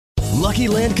Lucky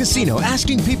Land Casino,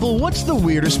 asking people, what's the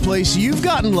weirdest place you've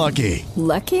gotten lucky?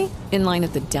 Lucky? In line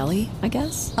at the deli, I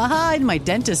guess? Aha, in my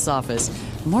dentist's office.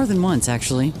 More than once,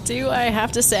 actually. Do I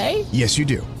have to say? Yes, you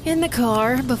do. In the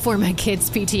car before my kids'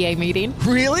 PTA meeting.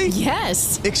 Really?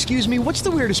 Yes. Excuse me, what's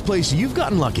the weirdest place you've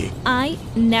gotten lucky? I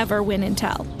never win and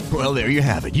tell. Well, there you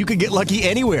have it. You can get lucky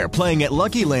anywhere, playing at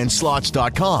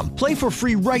LuckyLandSlots.com. Play for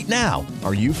free right now.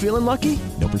 Are you feeling lucky?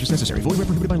 No purchase necessary. Void where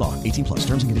prohibited by law. 18 plus.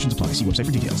 Terms and conditions apply. See website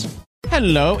for details.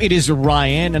 Hello, it is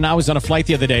Ryan, and I was on a flight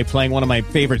the other day playing one of my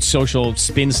favorite social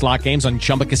spin slot games on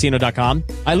ChumbaCasino.com.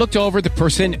 I looked over at the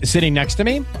person sitting next to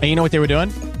me, and you know what they were doing?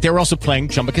 They were also playing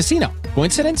Chumba Casino.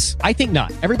 Coincidence? I think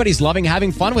not. Everybody's loving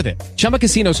having fun with it. Chumba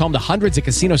Casino is home to hundreds of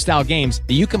casino-style games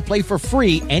that you can play for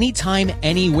free anytime,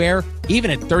 anywhere,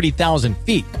 even at 30,000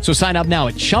 feet. So sign up now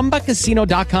at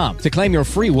ChumbaCasino.com to claim your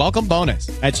free welcome bonus.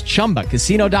 That's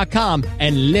ChumbaCasino.com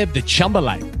and live the Chumba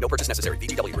life. No purchase necessary.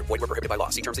 VGW. Void where prohibited by law.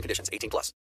 See terms and conditions. 18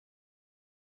 plus.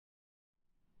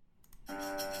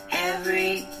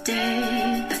 Every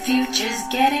day, the future's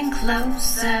getting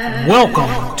closer.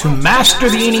 Welcome to Master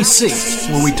the NEC,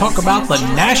 where we talk about the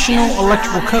National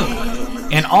Electrical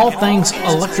Code and all things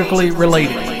electrically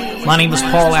related. My name is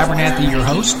Paul Abernathy, your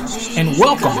host, and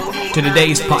welcome to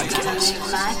today's podcast.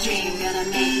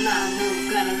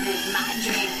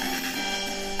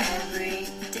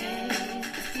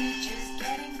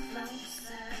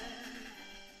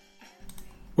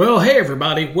 Well, hey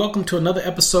everybody, welcome to another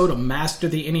episode of Master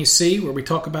the NEC, where we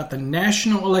talk about the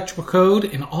National Electrical Code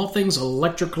and all things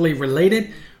electrically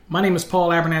related. My name is Paul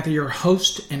Abernathy, your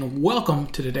host, and welcome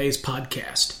to today's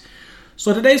podcast.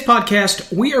 So today's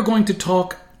podcast, we are going to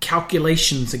talk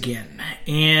calculations again.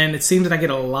 And it seems that I get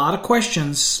a lot of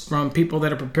questions from people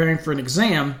that are preparing for an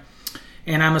exam.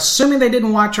 And I'm assuming they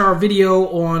didn't watch our video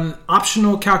on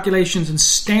optional calculations and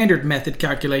standard method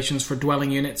calculations for dwelling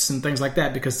units and things like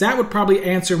that, because that would probably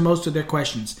answer most of their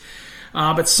questions.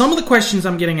 But some of the questions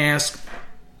I'm getting asked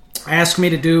ask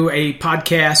me to do a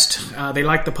podcast. They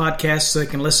like the podcast so they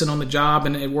can listen on the job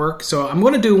and at work. So I'm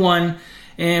going to do one,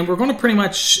 and we're going to pretty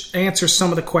much answer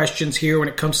some of the questions here when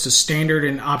it comes to standard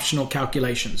and optional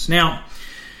calculations. Now,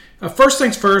 first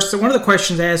things first, one of the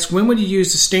questions asks, when would you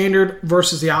use the standard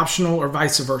versus the optional or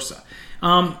vice versa?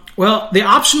 Well, the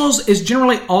optionals is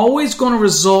generally always going to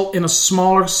result in a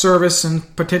smaller service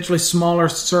and potentially smaller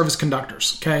service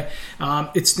conductors, okay?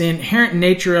 It's the inherent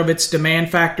nature of its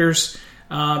demand factors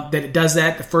that it does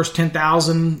that, the first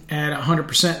 10,000 at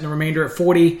 100% and the remainder at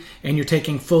 40, and you're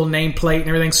taking full nameplate and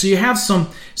everything. So you have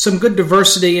some good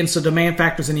diversity and some demand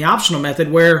factors in the optional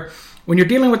method, where when you're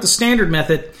dealing with the standard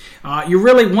method, you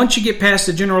really, once you get past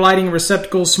the general lighting,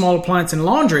 receptacles, small appliance, and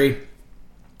laundry,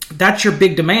 that's your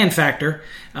big demand factor,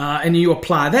 and you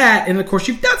apply that. And of course,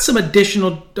 you've got some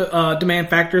additional demand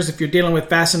factors if you're dealing with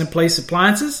fasten-in-place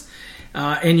appliances,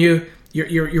 and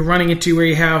you're running into where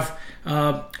you have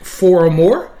 4 or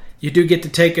more. You do get to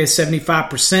take a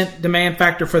 75% demand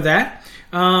factor for that.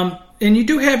 And you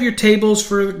do have your tables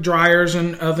for dryers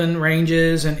and oven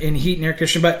ranges and heat and air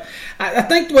conditioning. But I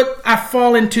think what I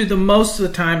fall into the most of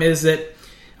the time is that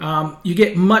you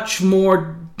get much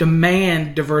more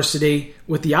demand diversity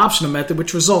with the optional method,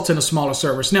 which results in a smaller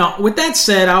service. Now, with that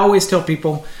said, I always tell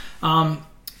people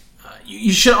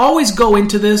you should always go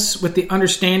into this with the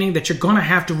understanding that you're going to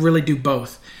have to really do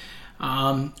both.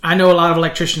 I know a lot of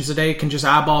electricians today can just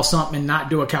eyeball something and not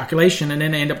do a calculation, and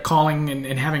then they end up calling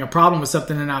and having a problem with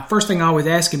something. And first thing I always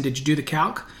ask them, did you do the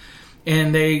calc?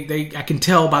 And I can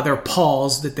tell by their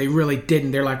pause that they really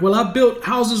didn't. They're like, well, I've built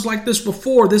houses like this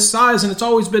before, this size, and it's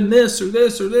always been this or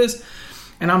this or this.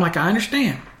 And I'm like, I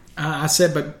understand. I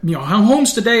said, but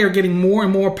homes today are getting more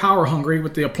and more power hungry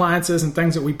with the appliances and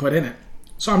things that we put in it.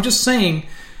 So I'm just saying,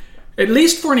 at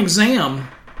least for an exam,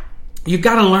 you've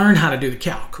got to learn how to do the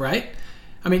calc, right?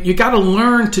 I mean, you got to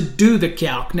learn to do the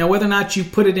calc. Now, whether or not you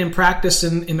put it in practice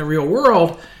in the real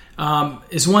world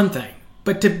is one thing.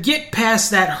 But to get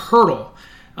past that hurdle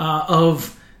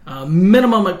of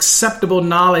minimum acceptable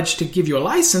knowledge to give you a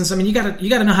license, I mean, you got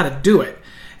to know how to do it.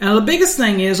 And the biggest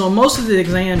thing is, on most of the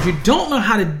exams, you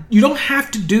don't have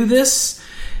to do this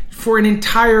for an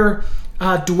entire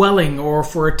dwelling or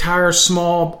for an entire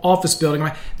small office building.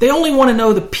 Right? They only want to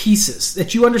know the pieces,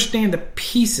 that you understand the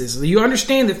pieces. You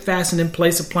understand that fastened in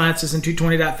place appliances in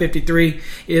 220.53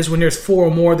 is when there's 4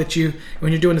 or more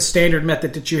when you're doing the standard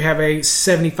method, that you have a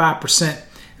 75%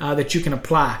 that you can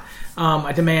apply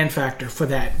a demand factor for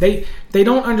that. They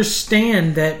don't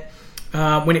understand that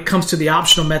when it comes to the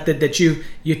optional method that you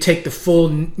take the full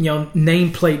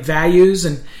nameplate values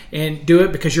and do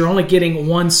it, because you're only getting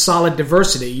one solid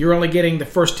diversity. You're only getting the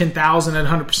first 10,000 at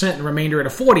 100% and the remainder at a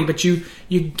 40, but you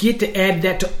get to add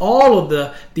that to all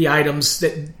of the items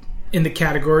that in the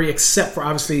category, except for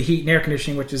obviously heat and air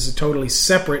conditioning, which is a totally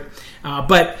separate.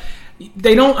 But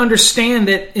they don't understand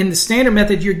that in the standard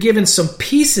method you're given some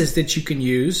pieces that you can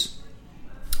use,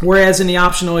 whereas in the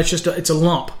optional it's a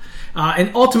lump.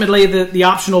 And ultimately, the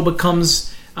optional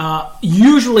becomes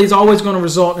usually is always going to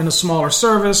result in a smaller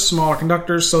service, smaller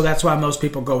conductors. So that's why most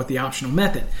people go with the optional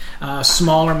method.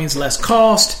 Smaller means less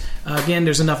cost. Again,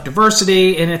 there's enough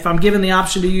diversity. And if I'm given the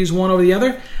option to use one over the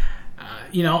other,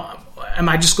 am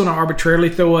I just going to arbitrarily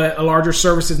throw a larger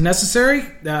service as necessary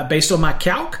based on my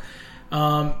calc?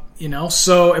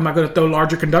 So am I going to throw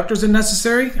larger conductors as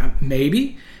necessary?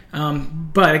 Maybe.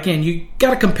 But again, you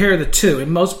got to compare the two.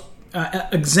 And most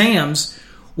exams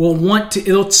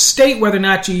it'll state whether or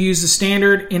not you use the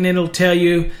standard, and then it'll tell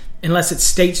you, unless it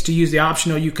states to use the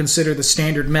optional, you consider the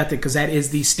standard method, because that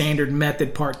is the standard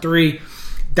method, part 3.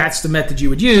 That's the method you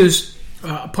would use,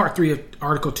 part 3 of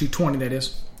Article 220, that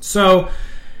is. So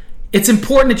it's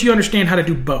important that you understand how to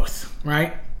do both,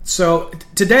 right? So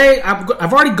today,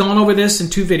 I've already gone over this in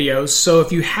 2 videos, so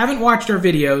if you haven't watched our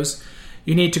videos,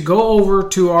 you need to go over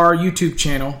to our YouTube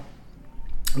channel,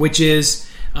 which is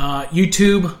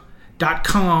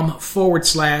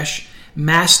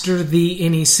youtube.com/Master the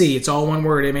NEC. It's all one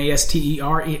word,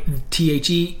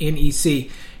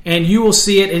 MasterThenec. And you will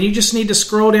see it, and you just need to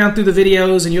scroll down through the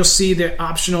videos, and you'll see the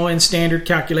optional and standard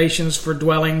calculations for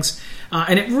dwellings.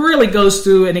 And it really goes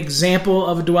through an example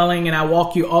of a dwelling, and I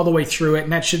walk you all the way through it,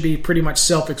 and that should be pretty much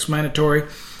self-explanatory.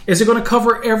 Is it going to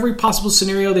cover every possible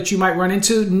scenario that you might run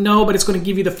into? No, but it's going to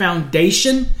give you the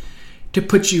foundation to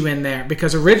put you in there,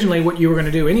 because originally what you were going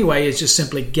to do anyway is just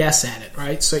simply guess at it,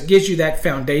 right? So it gives you that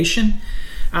foundation.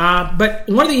 But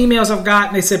one of the emails I've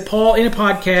gotten, they said, Paul, in a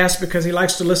podcast, because he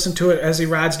likes to listen to it as he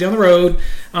rides down the road,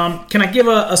 can I give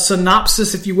a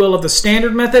synopsis, if you will, of the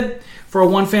standard method for a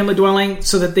one-family dwelling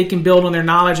so that they can build on their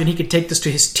knowledge and he can take this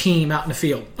to his team out in the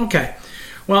field? Okay.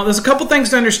 Well, there's a couple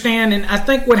things to understand, and I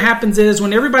think what happens is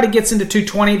when everybody gets into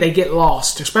 220, they get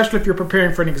lost, especially if you're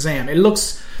preparing for an exam. It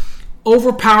looks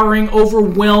overpowering,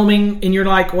 overwhelming, and you're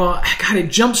like, well, God, it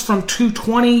jumps from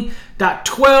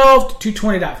 220.12 to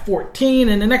 220.14,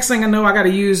 and the next thing I know, I got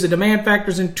to use the demand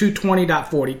factors in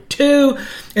 220.42,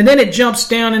 and then it jumps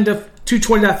down into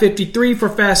 220.53 for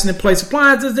fasten in place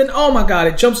appliances, then oh my God,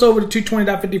 it jumps over to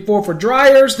 220.54 for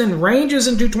dryers, then ranges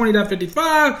in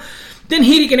 220.55, then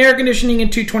heating and air conditioning in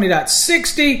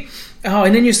 220.60.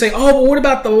 And then you say, oh, but what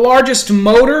about the largest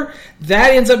motor?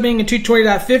 That ends up being in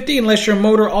 220.50 unless your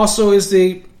motor also is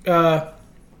the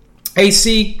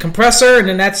AC compressor, and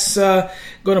then that's going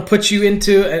to put you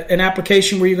into an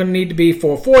application where you're going to need to be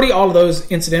 440. All of those,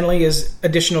 incidentally, is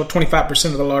additional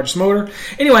 25% of the largest motor.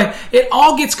 Anyway, it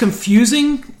all gets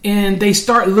confusing, and they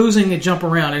start losing the jump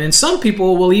around. And then some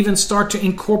people will even start to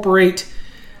incorporate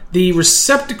the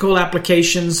receptacle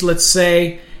applications, let's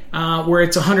say, where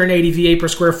it's 180 VA per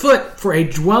square foot for a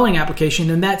dwelling application,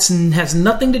 and that has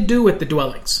nothing to do with the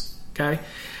dwellings. Okay,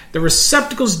 the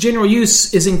receptacle's general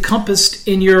use is encompassed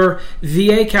in your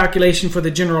VA calculation for the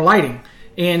general lighting.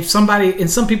 And some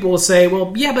people will say,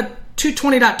 well, yeah, but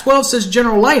 220.12 says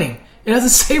general lighting. It doesn't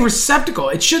say receptacle.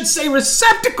 It should say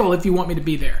receptacle if you want me to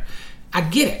be there. I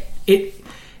get it.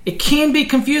 It can be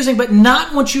confusing, but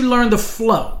not once you learn the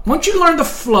flow. Once you learn the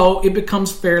flow, it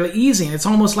becomes fairly easy, and it's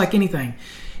almost like anything.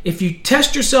 If you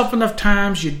test yourself enough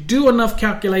times, you do enough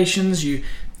calculations, you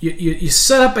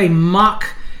set up a mock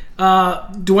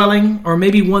dwelling, or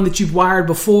maybe one that you've wired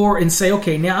before, and say,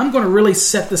 okay, now I'm going to really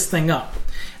set this thing up.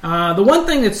 The one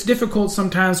thing that's difficult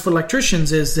sometimes for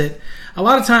electricians is that a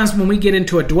lot of times when we get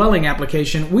into a dwelling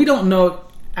application, we don't know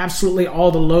absolutely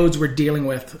all the loads we're dealing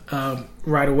with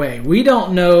right away. We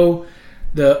don't know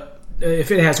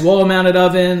if it has wall-mounted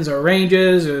ovens or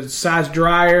ranges or size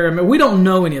dryer. I mean, we don't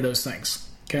know any of those things.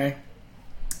 Okay,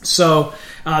 so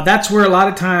that's where a lot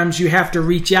of times you have to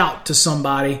reach out to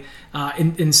somebody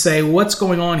and say, what's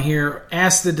going on here?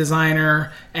 Ask the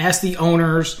designer, ask the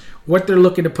owners what they're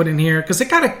looking to put in here, because they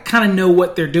got to kind of know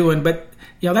what they're doing. But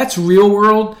that's real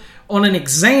world. On an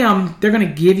exam, they're going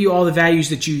to give you all the values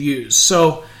that you use.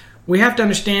 So we have to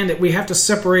understand that we have to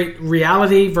separate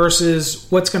reality versus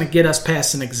what's going to get us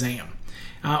past an exam.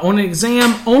 On an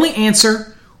exam, only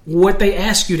answer what they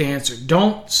ask you to answer.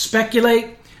 Don't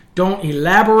speculate. Don't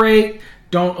elaborate.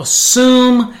 Don't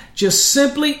assume. Just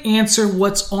simply answer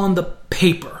what's on the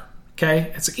paper.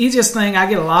 Okay? It's the easiest thing. I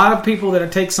get a lot of people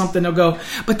that take something, they'll go,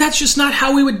 but that's just not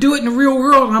how we would do it in the real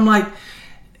world. And I'm like,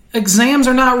 exams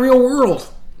are not real world.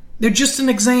 They're just an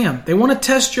exam. They want to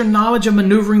test your knowledge of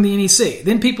maneuvering the NEC.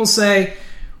 Then people say,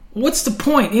 what's the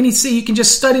point? NEC, you can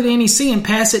just study the NEC and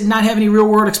pass it and not have any real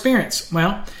world experience.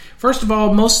 Well, first of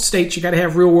all, most states you got to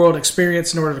have real world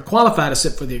experience in order to qualify to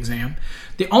sit for the exam.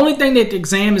 The only thing that the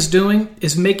exam is doing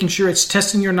is making sure it's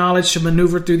testing your knowledge to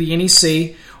maneuver through the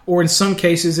NEC, or in some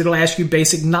cases it'll ask you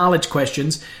basic knowledge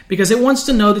questions because it wants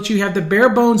to know that you have the bare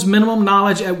bones minimum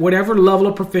knowledge at whatever level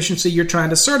of proficiency you're trying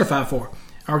to certify for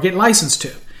or get licensed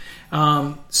to.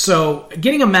 So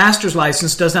getting a master's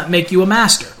license does not make you a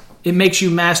master. It makes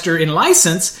you master in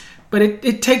license, but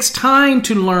it takes time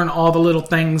to learn all the little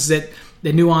things that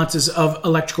the nuances of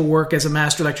electrical work as a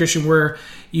master electrician where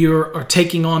you are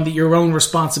taking on your own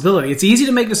responsibility. It's easy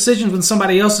to make decisions when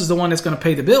somebody else is the one that's going to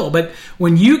pay the bill, but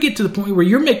when you get to the point where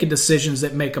you're making decisions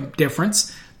that make a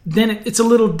difference, then it's a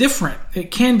little different. It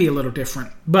can be a little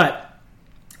different, but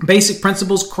basic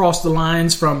principles cross the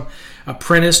lines from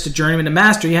apprentice to journeyman to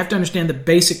master. You have to understand the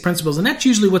basic principles, and that's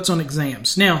usually what's on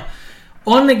exams. Now,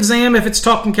 on an exam, if it's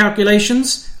talking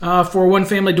calculations for a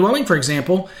one-family dwelling, for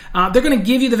example, they're going to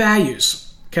give you the values.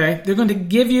 Okay, they're going to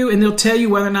give you, and they'll tell you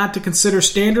whether or not to consider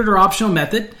standard or optional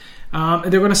method.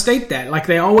 They're going to state that, like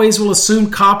they always will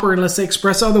assume copper unless they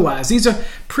express otherwise. These are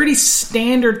pretty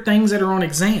standard things that are on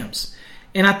exams.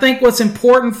 And I think what's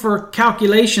important for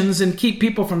calculations and keep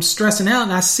people from stressing out,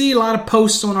 and I see a lot of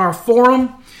posts on our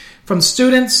forum from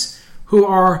students who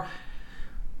are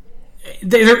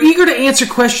they're eager to answer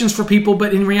questions for people,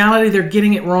 but in reality, they're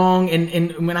getting it wrong.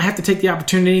 And when I have to take the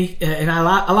opportunity, and a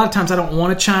lot of times I don't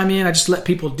want to chime in, I just let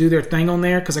people do their thing on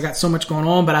there because I got so much going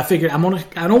on. But I figured I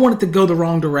don't want it to go the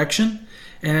wrong direction.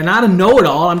 And not a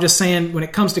know-it-all. I'm just saying when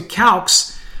it comes to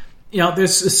calcs,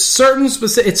 there's a certain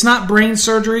specific. It's not brain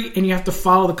surgery, and you have to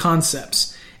follow the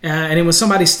concepts. And then when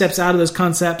somebody steps out of those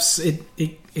concepts,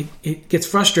 it gets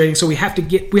frustrating. So we have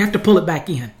to pull it back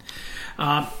in.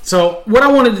 So what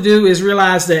I wanted to do is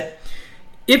realize that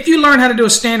if you learn how to do a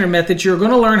standard method, you're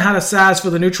going to learn how to size for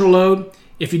the neutral load.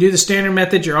 If you do the standard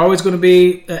method, you're always going to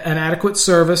be an adequate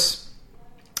service.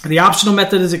 The optional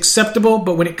method is acceptable,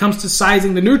 but when it comes to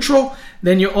sizing the neutral,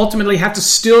 then you ultimately have to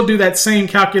still do that same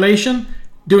calculation,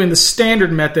 doing the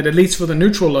standard method, at least for the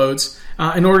neutral loads,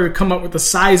 in order to come up with the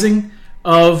sizing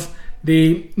of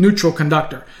the neutral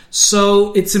conductor.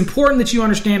 So it's important that you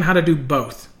understand how to do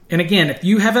both. And again, if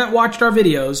you haven't watched our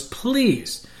videos,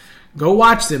 please go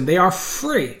watch them. They are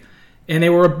free, and they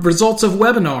were results of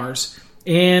webinars.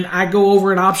 And I go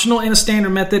over an optional and a standard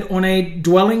method on a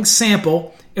dwelling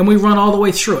sample, and we run all the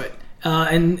way through it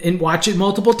and watch it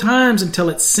multiple times until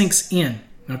it sinks in,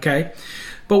 okay?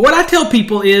 But what I tell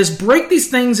people is break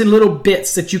these things in little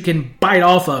bits that you can bite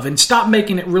off of and stop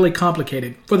making it really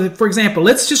complicated. For example,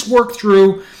 let's just work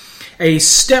through a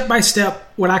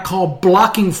step-by-step, what I call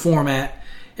blocking format,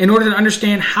 in order to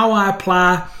understand how I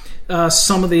apply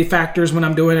some of the factors when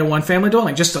I'm doing a one-family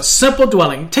dwelling. Just a simple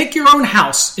dwelling. Take your own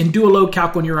house and do a load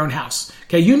calc on your own house.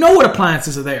 Okay, you know what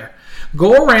appliances are there.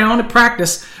 Go around and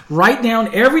practice. Write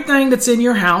down everything that's in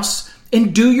your house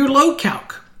and do your load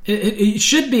calc. It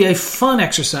should be a fun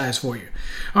exercise for you.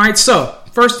 All right, so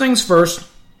first things first.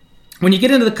 When you get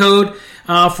into the code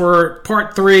for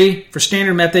Part 3 for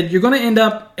standard method, you're going to end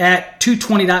up at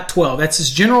 220.12. That's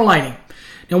just general lighting.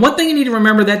 Now, one thing you need to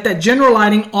remember that general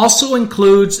lighting also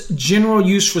includes general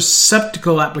use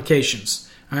receptacle applications.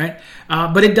 All right,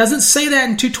 but it doesn't say that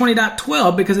in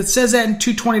 220.12 because it says that in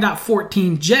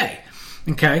 220.14J.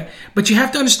 Okay, but you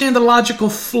have to understand the logical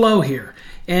flow here,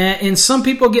 and some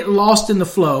people get lost in the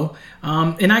flow,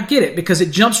 and I get it because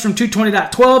it jumps from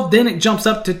 220.12, then it jumps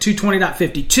up to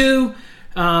 220.52.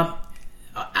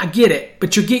 I get it,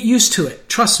 but you get used to it.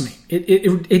 Trust me,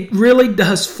 it really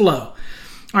does flow. All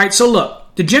right, so look.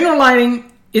 The general lighting,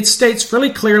 it states fairly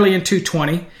clearly in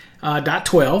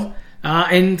 220.12.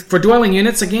 And for dwelling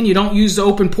units, again, you don't use the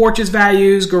open porches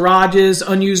values, garages,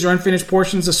 unused or unfinished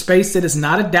portions of space that is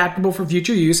not adaptable for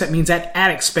future use. That means that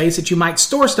attic space that you might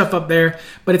store stuff up there,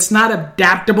 but it's not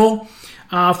adaptable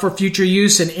for future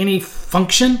use in any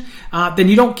function. Then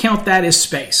you don't count that as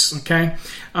space, okay?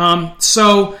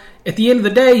 So at the end of the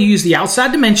day, you use the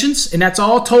outside dimensions, and that's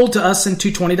all told to us in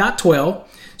 220.12.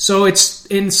 So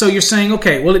you're saying,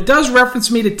 okay, well, it does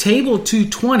reference me to table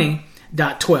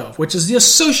 220.12, which is the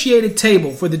associated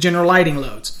table for the general lighting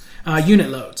loads,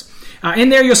 unit loads. In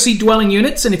there, you'll see dwelling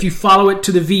units, and if you follow it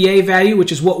to the VA value,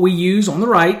 which is what we use on the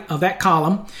right of that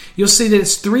column, you'll see that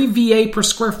it's 3 VA per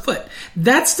square foot.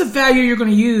 That's the value you're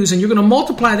going to use, and you're going to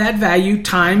multiply that value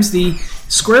times the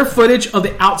square footage of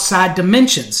the outside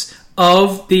dimensions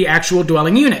of the actual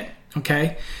dwelling unit.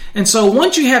 Okay. And so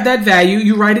once you have that value,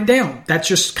 you write it down. That's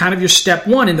just kind of your step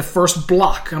one in the first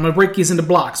block. I'm going to break these into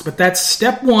blocks, but that's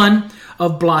step one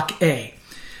of block A.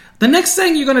 The next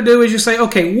thing you're going to do is you say,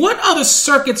 okay, what other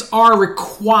circuits are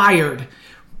required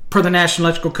per the National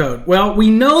Electrical Code? Well, we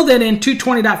know that in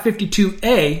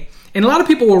 220.52a, and a lot of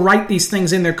people will write these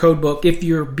things in their code book if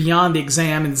you're beyond the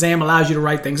exam, and the exam allows you to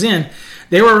write things in.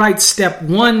 They will write step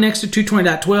 1 next to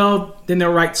 220.12, then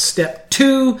they'll write step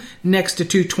 2 next to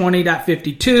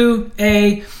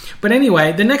 220.52a. But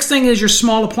anyway, the next thing is your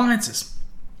small appliances.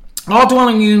 All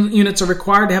dwelling units are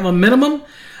required to have a minimum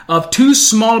of 2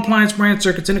 small appliance branch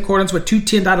circuits in accordance with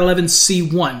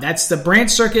 210.11c1. That's the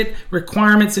branch circuit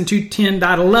requirements in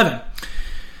 210.11.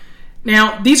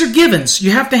 Now, these are givens. You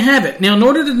have to have it. Now, in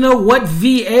order to know what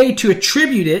VA to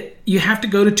attribute it, you have to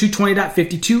go to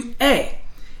 220.52a.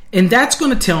 And that's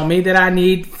going to tell me that I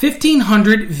need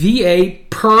 1,500 VA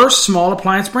per small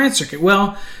appliance branch circuit.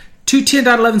 Well,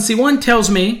 210.11c1 tells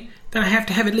me that I have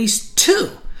to have at least 2.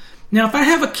 Now, if I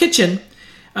have a kitchen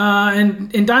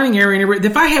and dining area, and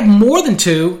if I have more than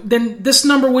 2, then this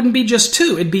number wouldn't be just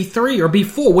 2. It'd be 3 or be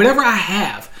 4. Whatever I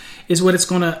have is what it's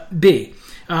going to be.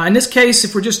 In this case,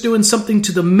 if we're just doing something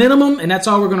to the minimum, and that's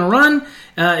all we're going to run,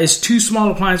 is 2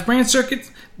 small appliance branch circuits,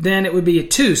 then it would be a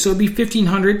 2. So it would be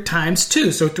 1,500 times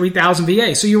 2, so 3,000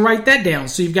 VA. So you write that down.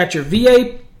 So you've got your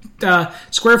VA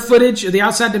square footage, the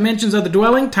outside dimensions of the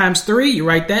dwelling, times 3. You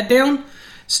write that down,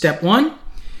 step 1.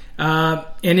 And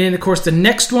then, of course, the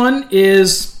next one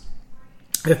is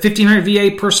 1,500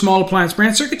 VA per small appliance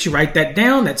branch circuit. You write that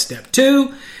down. That's step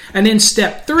 2. And then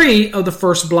step 3 of the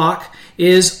first block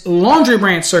is laundry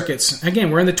branch circuits. Again,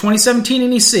 we're in the 2017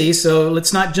 NEC, so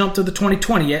let's not jump to the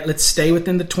 2020 yet. Let's stay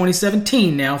within the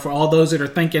 2017 now for all those that are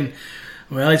thinking,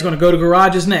 well, he's going to go to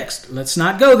garages next. Let's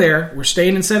not go there. We're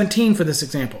staying in 17 for this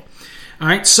example. All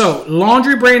right, so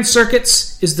laundry branch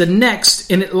circuits is the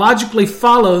next, and it logically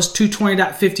follows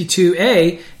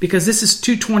 220.52a because this is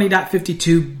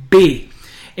 220.52b.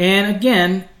 And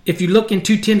again, if you look in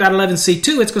 210.11c2, it's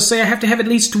going to say I have to have at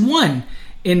least 1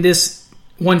 in this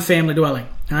one family dwelling.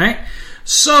 All right.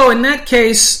 So in that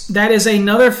case, that is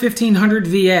another 1,500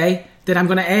 VA that I'm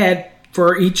going to add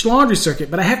for each laundry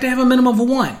circuit, but I have to have a minimum of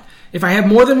 1. If I have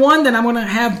more than 1, then I'm going to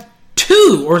have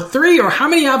 2 or 3 or how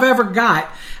many I've ever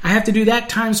got. I have to do that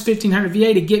times 1,500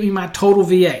 VA to get me my total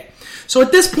VA. So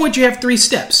at this point, you have 3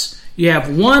 steps. You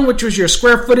have 1, which was your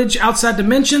square footage outside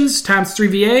dimensions times 3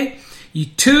 VA.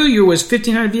 2 was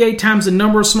 1,500 VA times the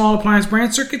number of small appliance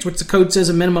branch circuits, which the code says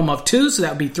a minimum of 2, so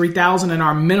that would be 3,000 in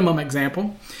our minimum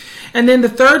example. And then the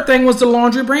third thing was the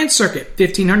laundry branch circuit,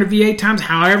 1,500 VA times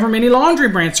however many laundry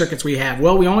branch circuits we have.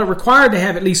 Well, we only required to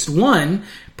have at least 1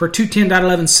 per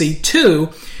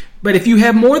 210.11c2, but if you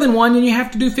have more than 1, then you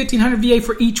have to do 1,500 VA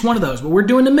for each one of those. But we're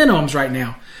doing the minimums right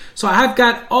now. So I've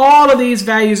got all of these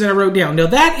values that I wrote down. Now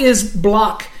that is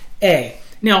block A.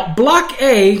 Now block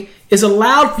A is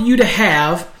allowed for you to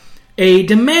have a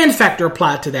demand factor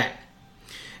applied to that.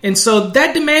 And so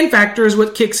that demand factor is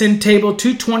what kicks in table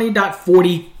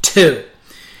 220.42.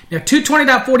 Now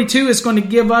 220.42 is going to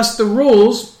give us the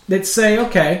rules that say,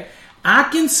 okay, I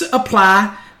can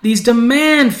apply these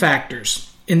demand factors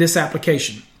in this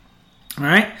application. All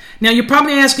right. Now you're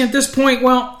probably asking at this point,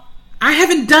 well, I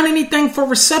haven't done anything for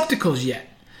receptacles yet.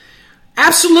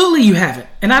 Absolutely you haven't.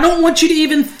 And I don't want you to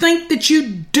even think that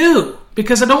you do,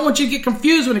 because I don't want you to get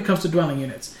confused when it comes to dwelling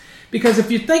units. Because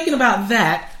if you're thinking about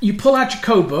that, you pull out your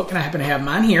code book, and I happen to have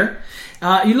mine here.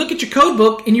 You look at your code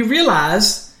book, and you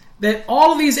realize that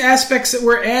all of these aspects that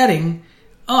we're adding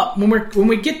up, when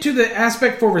we get to the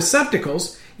aspect for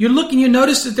receptacles, you look and you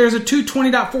notice that there's a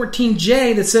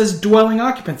 220.14j that says dwelling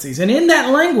occupancies. And in that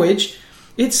language,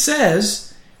 it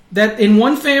says that in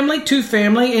one family, two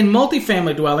family, and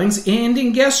multifamily dwellings, and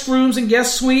in guest rooms and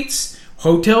guest suites,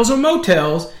 hotels or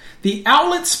motels, the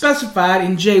outlets specified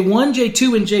in J1,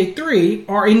 J2, and J3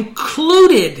 are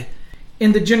included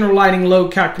in the general lighting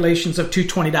load calculations of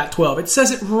 220.12. It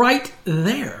says it right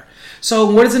there.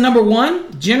 So what is the number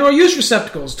 1? General use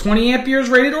receptacles, 20 amperes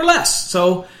rated or less.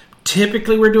 So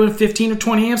typically we're doing 15 or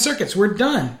 20 amp circuits. We're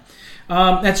done.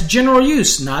 That's general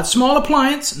use, not small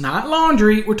appliance, not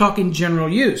laundry. We're talking general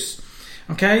use.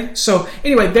 Okay, so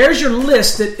anyway, there's your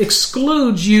list that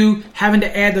excludes you having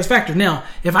to add those factors. Now,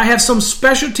 if I have some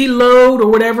specialty load or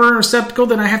whatever receptacle,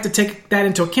 then I have to take that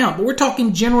into account. But we're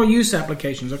talking general use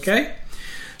applications, okay?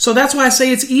 So that's why I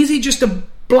say it's easy just to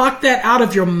block that out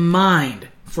of your mind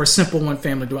for a simple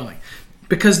one-family dwelling,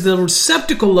 because the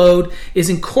receptacle load is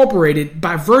incorporated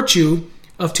by virtue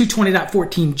of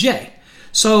 220.14j.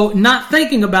 So not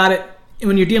thinking about it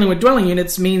when you're dealing with dwelling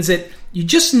units means that you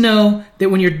just know that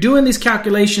when you're doing these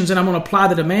calculations and I'm going to apply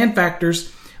the demand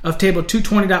factors, of table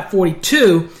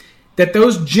 220.42 that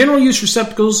those general use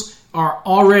receptacles are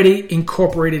already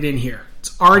incorporated in here.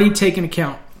 It's already taken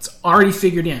account. It's already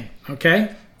figured in,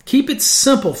 okay? Keep it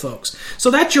simple, folks. So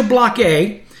that's your block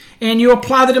A, and you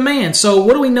apply the demand. So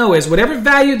what do we know is whatever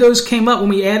value those came up when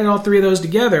we added all three of those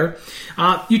together,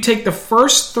 you take the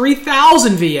first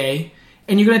 3,000 VA,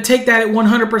 and you're going to take that at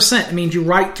 100%. It means you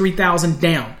write 3,000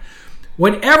 down.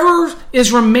 Whatever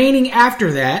is remaining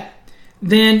after that,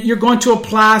 then you're going to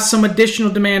apply some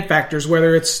additional demand factors,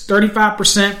 whether it's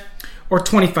 35% or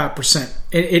 25%.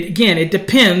 Again, it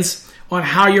depends on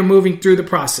how you're moving through the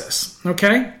process,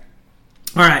 okay?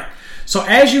 All right, so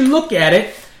as you look at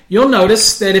it, you'll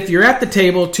notice that if you're at the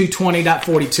table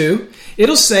 220.42,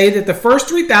 it'll say that the first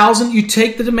 3,000, you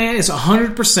take the demand is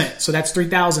 100%. So that's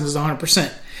 3,000 is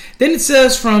 100%. Then it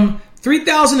says from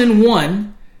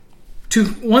 3,001 to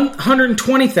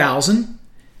 120,000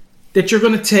 that you're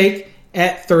going to take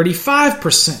at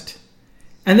 35%.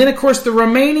 And then, of course, the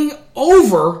remaining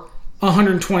over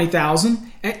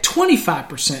 120,000 at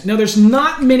 25%. Now, there's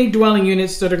not many dwelling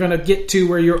units that are going to get to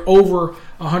where you're over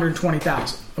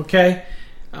 120,000, okay?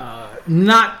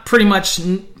 Not pretty much,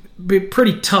 be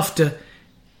pretty tough to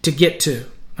get to,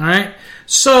 all right?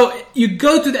 So you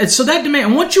go through that. So that demand,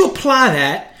 and once you apply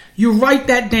that, you write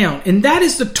that down. And that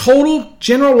is the total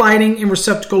general lighting and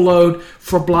receptacle load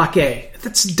for block A.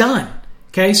 That's done,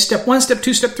 okay? Step 1, step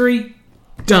 2, step 3,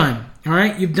 done, all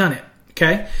right? You've done it,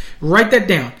 okay? Write that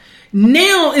down.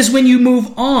 Now is when you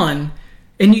move on,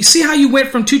 and you see how you went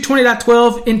from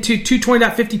 220.12 into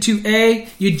 220.52A.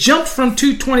 You jumped from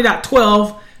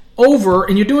 220.12 over,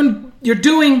 and you're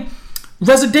doing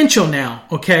residential now,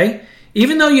 okay?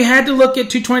 Even though you had to look at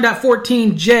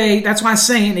 220.14J, that's why I'm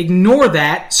saying ignore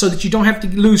that so that you don't have to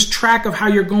lose track of how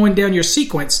you're going down your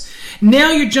sequence.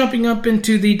 Now you're jumping up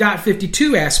into the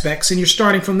 .52 aspects, and you're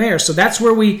starting from there. So that's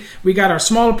where we got our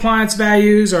small appliance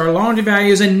values, our laundry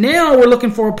values, and now we're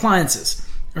looking for appliances.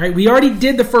 All right, we already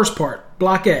did the first part,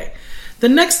 block A. The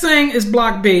next thing is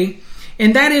block B,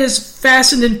 and that is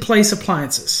fastened in place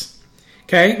appliances.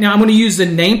 Okay, now I'm going to use the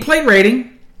nameplate rating.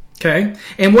 Okay,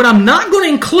 and what I'm not going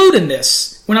to include in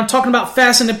this, when I'm talking about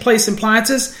fastened in place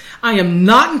appliances, I am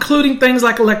not including things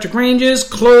like electric ranges,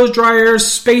 clothes dryers,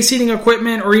 space heating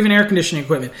equipment, or even air conditioning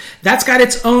equipment. That's got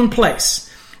its own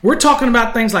place. We're talking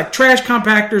about things like trash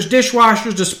compactors,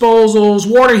 dishwashers,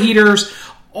 disposals, water heaters.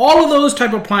 All of those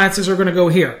type of appliances are going to go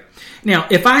here. Now,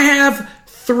 if I have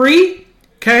three,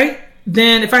 okay,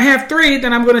 then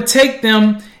I'm going to take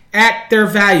them at their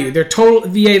value, their total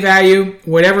VA value,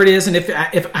 whatever it is. And if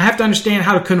I have to understand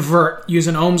how to convert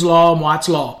using Ohm's law and Watt's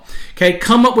law, okay,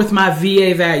 come up with my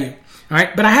VA value. All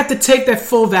right, but I have to take that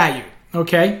full value,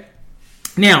 okay?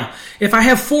 Now, if I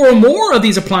have 4 or more of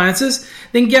these appliances,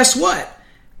 then guess what?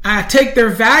 I take their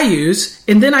values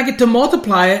and then I get to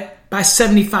multiply it by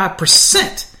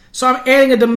 75%. So I'm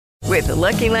adding a demand. With the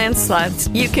Lucky Land Slots,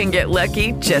 you can get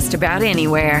lucky just about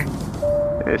anywhere.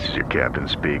 This is your captain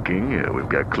speaking. We've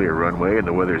got clear runway and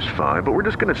the weather's fine, but we're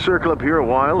just going to circle up here a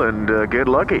while and get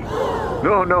lucky.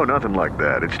 No, nothing like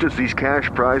that. It's just these cash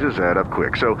prizes add up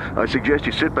quick. So I suggest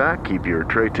you sit back, keep your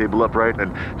tray table upright,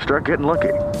 and start getting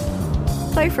lucky.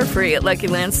 Play for free at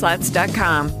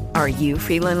LuckyLandSlots.com. Are you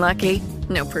feeling lucky?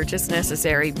 No purchase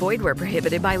necessary. Void where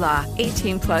prohibited by law.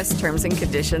 18 plus terms and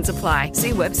conditions apply.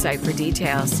 See website for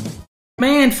details.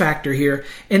 Demand factor here.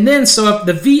 And then so if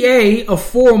the VA of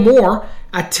 4 or more,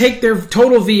 I take their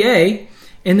total VA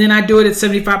and then I do it at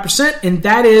 75%, and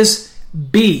that is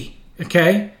B,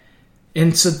 okay?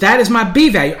 And so that is my B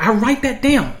value. I write that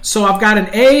down. So I've got an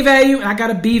A value and I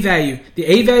got a B value. The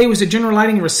A value is the general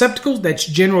lighting receptacle. That's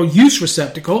general use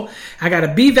receptacle. I got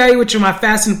a B value, which are my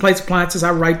fastened place appliances.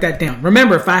 I write that down.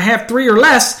 Remember, if I have 3 or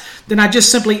less, then I just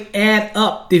simply add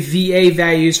up the VA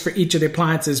values for each of the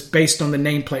appliances based on the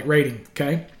nameplate rating,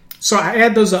 okay? So I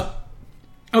add those up.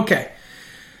 Okay.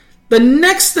 The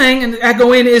next thing I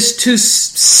go in is to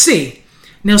C.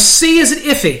 Now, C is an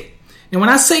iffy. And when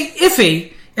I say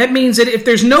iffy, that means that if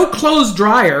there's no clothes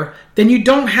dryer, then you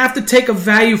don't have to take a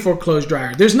value for a clothes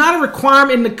dryer. There's not a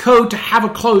requirement in the code to have a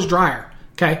clothes dryer,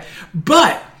 okay?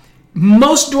 But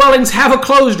most dwellings have a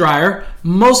clothes dryer.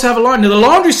 Most have a laundry. Now, the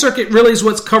laundry circuit really is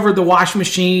what's covered the washing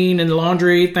machine and the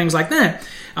laundry, things like that.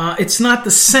 It's not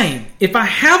the same. If I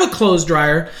have a clothes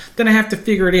dryer, then I have to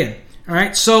figure it in. All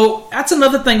right, so that's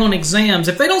another thing on exams.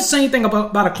 If they don't say anything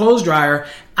about a clothes dryer,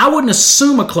 I wouldn't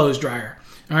assume a clothes dryer.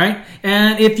 All right,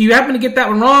 and if you happen to get that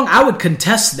one wrong, I would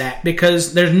contest that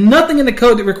because there's nothing in the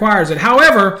code that requires it.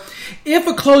 However, if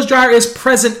a clothes dryer is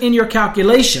present in your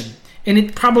calculation, and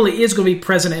it probably is going to be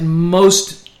present in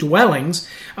most dwellings,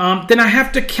 then I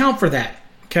have to account for that.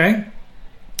 Okay,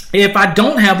 If I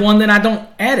don't have one, then I don't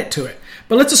add it to it.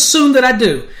 But let's assume that I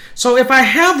do. So if I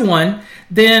have one,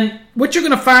 then what you're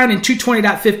going to find in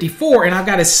 220.54, and I've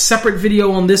got a separate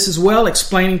video on this as well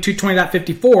explaining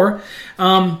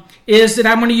 220.54, is that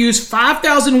I'm going to use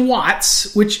 5,000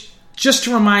 watts, which, just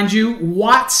to remind you,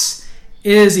 watts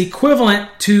is equivalent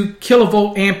to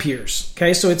kilovolt amperes.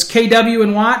 Okay, so it's kW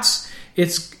in watts.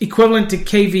 It's equivalent to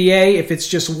kVA. If it's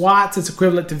just watts, it's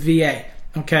equivalent to VA.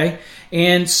 Okay,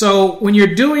 and so when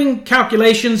you're doing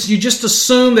calculations, you just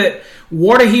assume that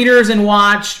water heaters in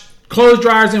watts, clothes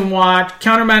dryers in watts,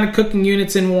 counter-mounted cooking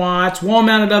units in watts,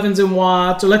 wall-mounted ovens in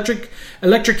watts,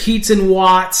 electric heats in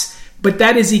watts, but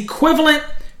that is equivalent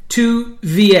to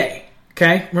VA.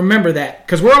 Okay, remember that,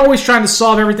 because we're always trying to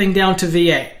solve everything down to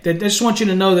VA. I just want you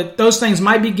to know that those things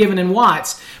might be given in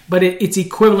watts, but it's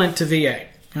equivalent to VA.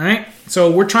 All right,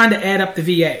 so we're trying to add up the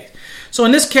VA. So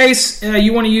in this case,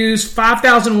 you want to use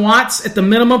 5,000 watts at the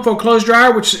minimum for a clothes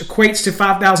dryer, which equates to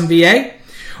 5,000 VA,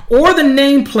 or the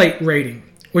nameplate rating,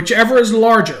 whichever is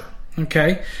larger.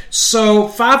 Okay, so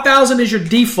 5,000 is your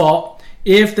default.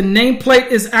 If the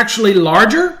nameplate is actually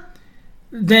larger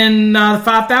than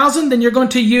 5,000, then you're going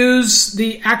to use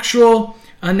the actual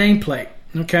nameplate.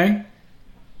 Okay,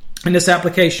 in this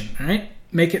application. All right,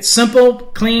 make it simple,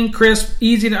 clean, crisp,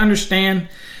 easy to understand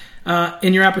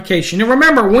in your application. Now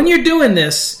remember, when you're doing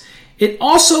this, it's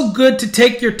also good to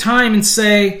take your time and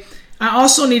say, I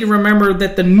also need to remember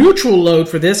that the neutral load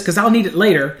for this, because I'll need it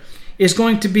later, is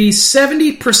going to be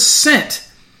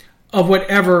 70% of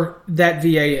whatever that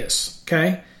VA is.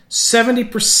 Okay,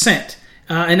 70%.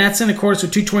 And that's in accordance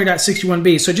with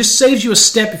 220.61b. So it just saves you a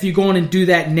step if you go in and do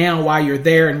that now while you're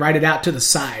there and write it out to the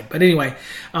side. But anyway,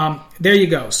 there you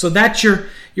go. So that's your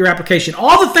application.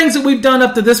 All the things that we've done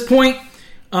up to this point,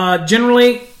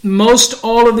 generally, most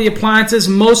all of the appliances,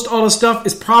 most all the stuff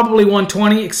is probably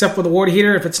 120, except for the water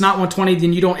heater. If it's not 120,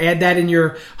 then you don't add that in your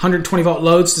 120 volt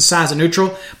loads to size of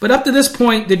neutral. But up to this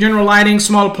point, the general lighting,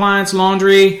 small appliance,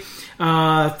 laundry,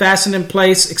 fastened in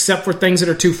place, except for things that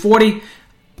are 240,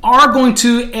 are going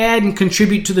to add and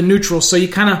contribute to the neutral. So you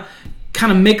kind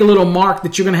of make a little mark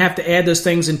that you're going to have to add those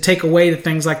things and take away the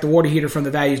things like the water heater from the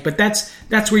values. But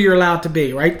that's where you're allowed to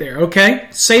be, right there. Okay,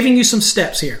 saving you some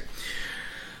steps here.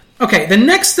 Okay, the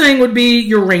next thing would be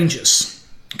your ranges.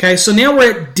 Okay, so now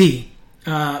we're at D,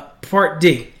 part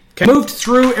D. Okay, moved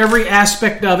through every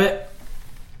aspect of it.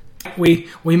 We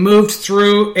moved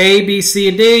through A, B, C,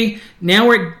 and D. Now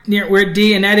we're at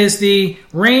D, and that is the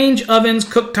range ovens,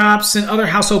 cooktops, and other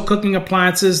household cooking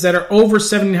appliances that are over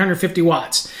 750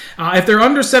 watts. If they're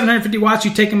under 750 watts,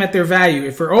 you take them at their value.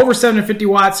 If they're over 750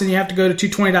 watts, then you have to go to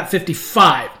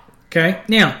 220.55. Okay,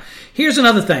 now here's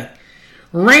another thing.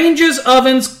 Ranges,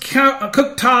 ovens,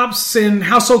 cooktops, and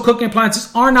household cooking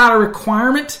appliances are not a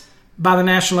requirement by the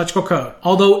National Electrical Code,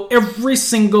 although every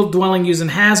single dwelling using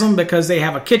has them because they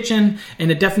have a kitchen, and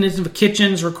the definition of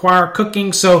kitchens require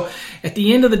cooking. So at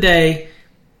the end of the day,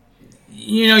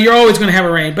 you're always going to have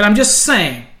a range. But I'm just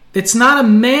saying, it's not a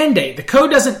mandate. The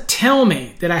code doesn't tell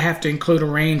me that I have to include a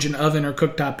range, an oven, or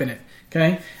cooktop in it.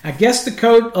 Okay, I guess the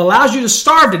code allows you to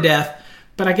starve to death,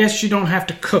 but I guess you don't have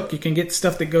to cook. You can get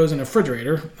stuff that goes in a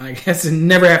refrigerator, I guess, and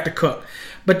never have to cook.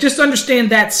 But just understand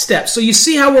that step. So you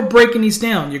see how we're breaking these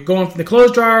down. You're going from the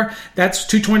clothes dryer, that's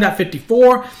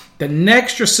 220.54. The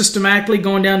next, you're systematically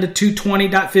going down to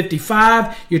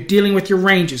 220.55. You're dealing with your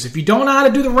ranges. If you don't know how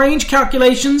to do the range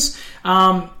calculations,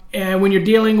 and when you're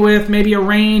dealing with maybe a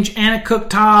range and a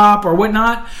cooktop or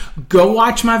whatnot, go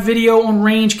watch my video on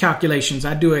range calculations.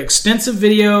 I do an extensive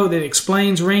video that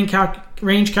explains range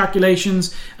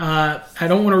calculations. I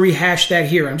don't want to rehash that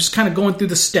here. I'm just kind of going through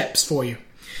the steps for you.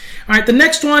 All right, the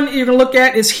next one you're going to look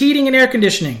at is heating and air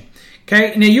conditioning.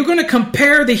 Okay, now you're going to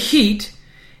compare the heat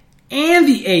and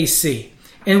the AC.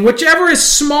 And whichever is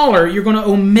smaller, you're going to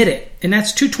omit it. And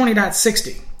that's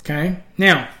 220.60. Okay,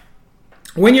 now,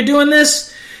 when you're doing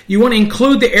this, you want to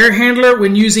include the air handler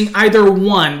when using either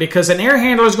one, because an air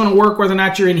handler is going to work whether or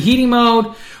not you're in heating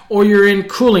mode or you're in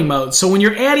cooling mode. So when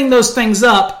you're adding those things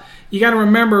up, you got to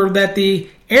remember that the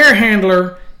air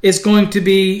handler is going to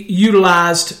be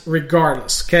utilized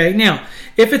regardless. Okay, now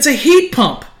if it's a heat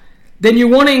pump, then you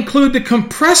want to include the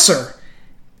compressor,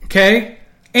 okay,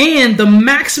 and the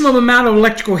maximum amount of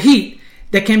electrical heat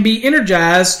that can be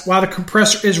energized while the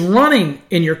compressor is running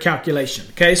in your calculation.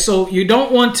 Okay, so you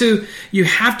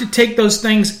have to take those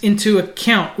things into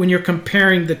account when you're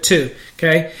comparing the two.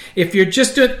 Okay, if you're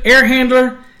just doing air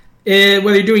handler,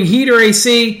 whether you're doing heat or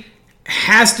AC,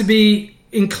 has to be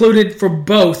included for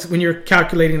both when you're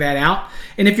calculating that out.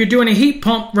 And if you're doing a heat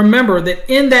pump, remember that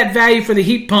in that value for the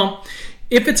heat pump,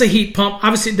 if it's a heat pump,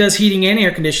 obviously it does heating and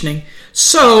air conditioning.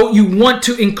 So you want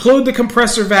to include the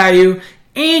compressor value,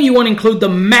 and you want to include the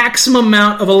maximum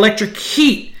amount of electric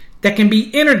heat that can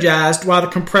be energized while the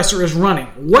compressor is running.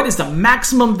 What is the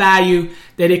maximum value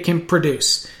that it can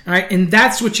produce? All right, and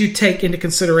that's what you take into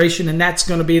consideration, and that's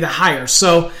going to be the higher.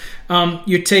 So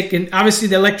you're taking, obviously,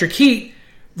 the electric heat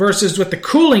versus what the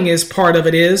cooling is part of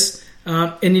it is,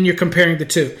 and then you're comparing the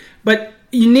two. But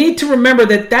you need to remember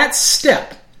that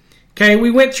step, okay,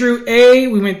 we went through A,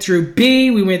 we went through B,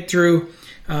 we went through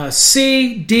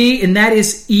C, D, and that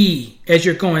is E as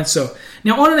you're going. So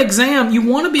now on an exam, you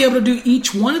want to be able to do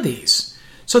each one of these.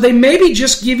 So they maybe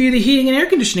just give you the heating and air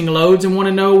conditioning loads and want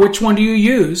to know which one do you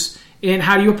use and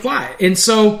how do you apply it. And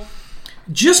so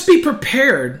just be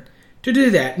prepared to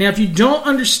do that. Now, if you don't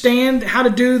understand how to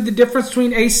do the difference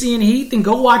between AC and heat, then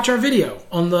go watch our video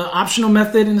on the optional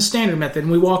method and the standard method,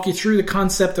 and we walk you through the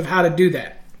concept of how to do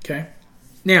that. Okay.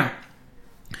 Now,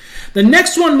 the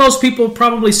next one most people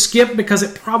probably skip because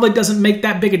it probably doesn't make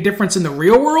that big a difference in the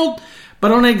real world,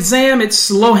 but on an exam,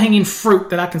 it's low-hanging fruit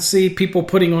that I can see people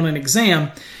putting on an exam,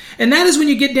 and that is when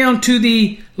you get down to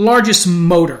the largest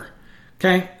motor.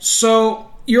 Okay,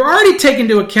 so you're already taking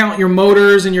into account your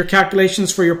motors and your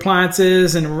calculations for your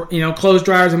appliances and, you know, clothes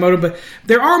dryers and motor, but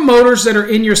there are motors that are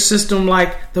in your system,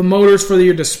 like the motors for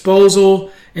your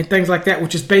disposal and things like that,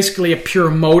 which is basically a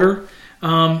pure motor.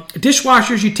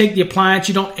 Dishwashers, you take the appliance,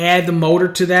 you don't add the motor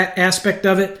to that aspect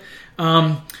of it,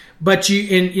 but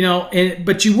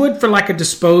you would for like a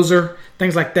disposer,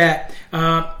 things like that.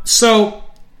 So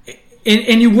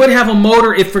you would have a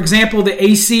motor if, for example, the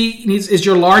AC is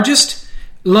your largest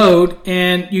load,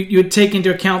 and you would take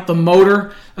into account the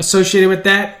motor associated with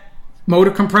that motor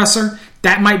compressor.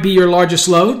 That might be your largest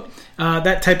load,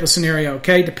 that type of scenario,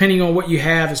 okay, depending on what you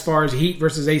have as far as heat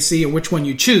versus AC or which one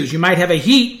you choose. You might have a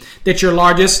heat that's your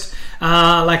largest,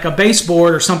 like a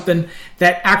baseboard or something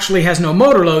that actually has no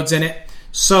motor loads in it.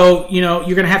 So, you know,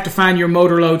 you're going to have to find your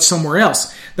motor load somewhere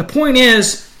else. The point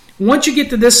is, once you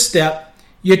get to this step,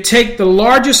 you take the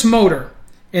largest motor,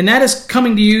 and that is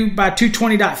coming to you by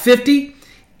 220.50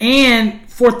 and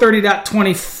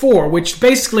 430.24, which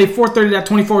basically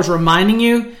 430.24 is reminding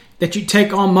you that you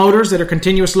take all motors that are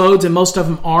continuous loads, and most of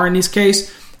them are in this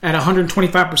case at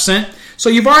 125%. So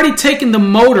you've already taken the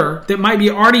motor that might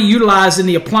be already utilized in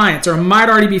the appliance or might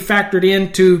already be factored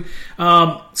into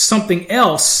something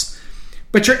else,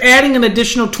 but you're adding an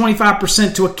additional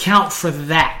 25% to account for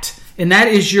that. And that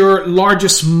is your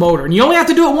largest motor. And you only have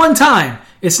to do it one time.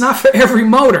 It's not for every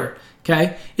motor,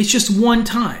 okay? It's just one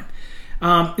time.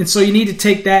 And so you need to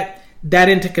take that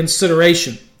into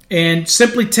consideration. And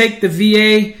simply take the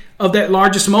VA of that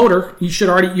largest motor. You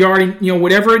already,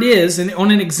 whatever it is. And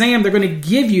on an exam, they're going to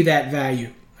give you that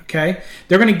value, okay?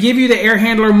 They're going to give you the air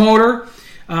handler motor.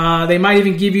 They might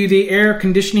even give you the air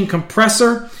conditioning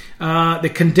compressor,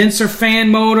 the condenser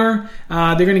fan motor.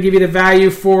 They're going to give you the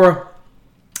value for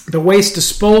the waste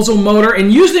disposal motor.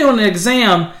 And usually on an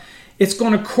exam, it's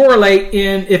going to correlate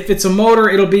in, if it's a motor,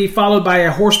 it'll be followed by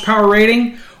a horsepower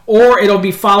rating, or it'll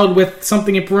be followed with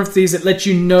something in parentheses that lets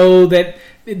you know that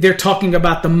they're talking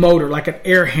about the motor, like an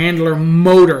air handler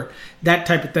motor, that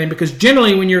type of thing. Because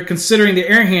generally when you're considering the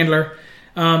air handler,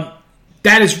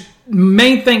 that is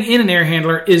main thing in an air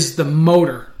handler is the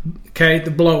motor, okay,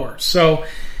 the blower. So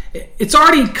it's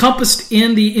already encompassed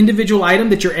in the individual item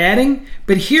that you're adding,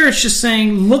 but here it's just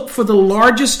saying look for the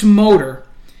largest motor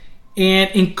and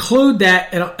include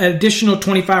that an additional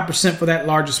 25% for that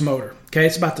largest motor. Okay,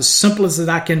 it's about the simplest that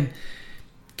I can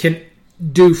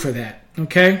do for that.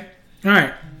 Okay, all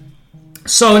right.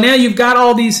 So now you've got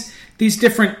all these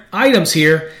different items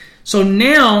here. So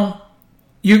now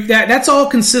that's all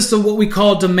consists of what we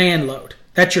call demand load.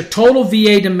 That's your total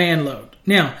VA demand load.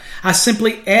 Now, I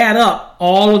simply add up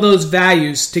all of those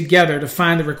values together to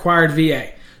find the required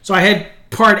VA. So I had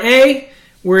part A,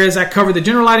 whereas I covered the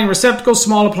general lighting, receptacles,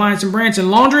 small appliance and branch, and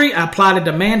laundry. I applied a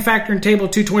demand factor in table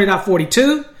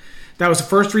 220.42. That was the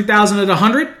first 3,000 at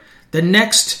 100. The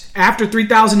next, after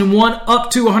 3,001 up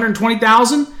to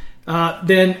 120,000,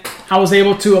 then I was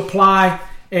able to apply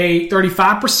a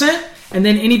 35%. And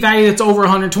then any value that's over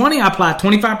 120, I apply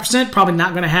 25%. Probably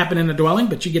not going to happen in a dwelling,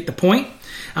 but you get the point.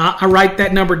 I write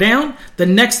that number down. The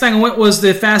next thing I went was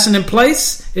the fasten in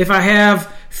place. If I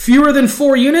have fewer than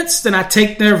 4 units, then I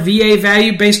take their VA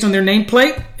value based on their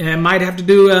nameplate. And I might have to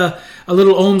do a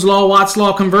little Ohm's Law, Watt's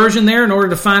Law conversion there in order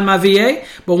to find my VA.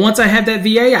 But once I have that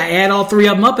VA, I add all 3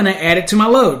 of them up and I add it to my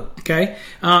load. Okay.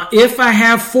 If I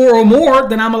have 4 or more,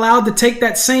 then I'm allowed to take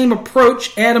that same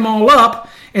approach, add them all up,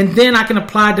 and then I can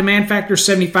apply demand factor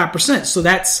 75%. So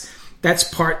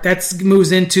that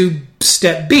moves into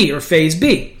step B or phase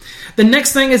B. The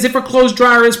next thing is if a clothes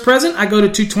dryer is present, I go to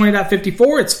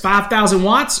 220.54. It's 5,000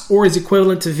 watts or is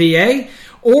equivalent to VA.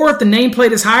 Or if the nameplate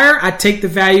is higher, I take the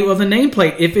value of the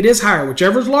nameplate. If it is higher,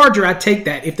 whichever is larger, I take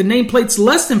that. If the nameplate's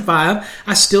less than 5,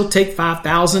 I still take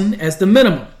 5,000 as the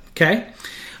minimum. Okay.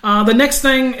 The next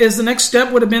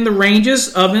step would have been the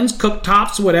ranges, ovens,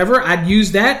 cooktops, whatever. I'd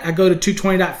use that. I go to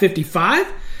 220.55.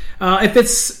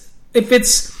 If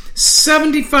it's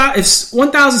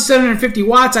 1,750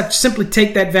 watts, I simply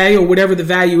take that value or whatever the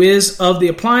value is of the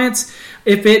appliance.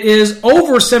 If it is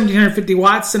over 1,750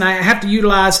 watts, then I have to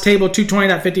utilize table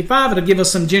 220.55. It'll give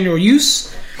us some general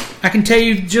use. I can tell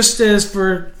you, just as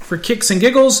for kicks and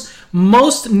giggles,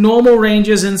 most normal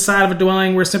ranges inside of a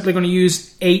dwelling, we're simply going to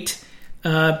use 8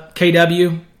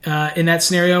 kW in that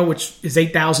scenario, which is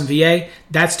 8,000 VA.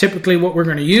 That's typically what we're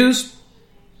going to use.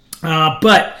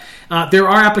 But there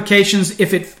are applications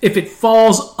if it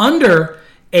falls under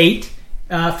 8.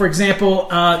 For example,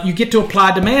 you get to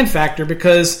apply demand factor,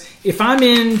 because if I'm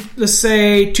in, let's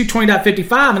say,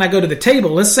 220.55 and I go to the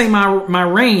table, let's say my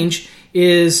range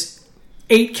is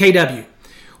 8 kW.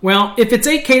 Well, if it's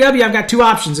 8 kW, I've got two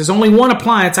options. There's only one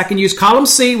appliance. I can use column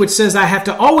C, which says I have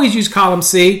to always use column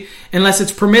C unless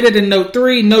it's permitted in note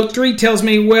 3. Note 3 tells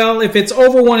me, well, if it's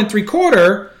over 1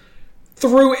 3/4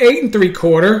 through 8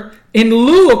 3/4, in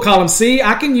lieu of column C,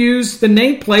 I can use the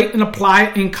nameplate and apply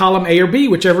it in column A or B,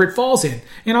 whichever it falls in.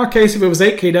 In our case, if it was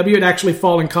 8 kW, it'd actually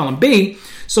fall in column B.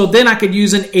 So then I could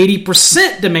use an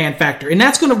 80% demand factor, and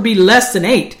that's going to be less than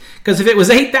 8. Because if it was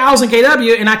 8,000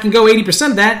 kW and I can go 80%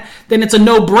 of that, then it's a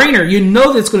no-brainer. You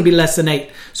know that it's going to be less than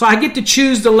 8. So I get to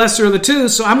choose the lesser of the two,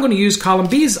 so I'm going to use column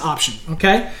B's option,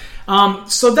 okay?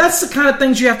 So that's the kind of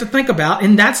things you have to think about,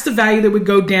 and that's the value that would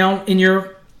go down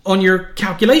on your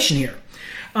calculation here.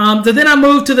 Then I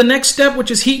move to the next step, which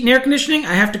is heat and air conditioning.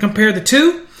 I have to compare the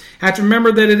two. I have to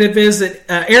remember that it is an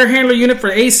air handler unit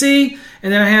for AC,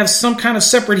 and then I have some kind of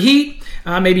separate heat,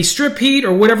 maybe strip heat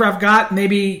or whatever I've got,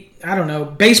 maybe, I don't know,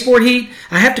 baseboard heat.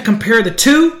 I have to compare the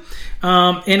two.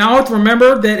 And I have to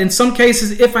remember that in some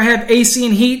cases, if I have AC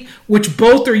and heat, which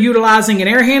both are utilizing an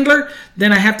air handler,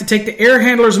 then I have to take the air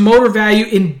handler's motor value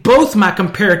in both my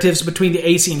comparatives between the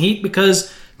AC and heat,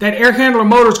 because that air handler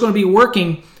motor is going to be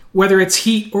working whether it's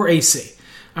heat or AC.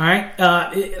 All right.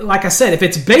 Like I said, if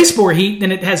it's baseboard heat, then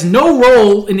it has no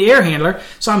role in the air handler.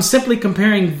 So I'm simply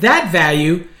comparing that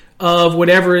value of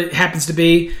whatever it happens to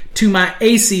be to my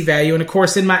AC value. And of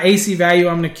course, in my AC value,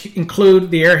 I'm going to include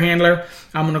the air handler.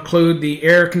 I'm going to include the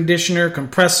air conditioner,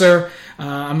 compressor.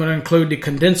 I'm going to include the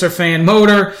condenser fan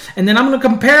motor. And then I'm going to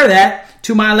compare that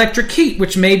to my electric heat,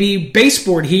 which may be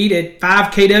baseboard heat at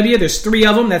 5 kW. There's 3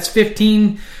 of them. That's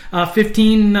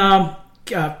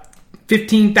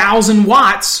 15,000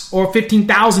 watts or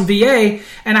 15,000 VA,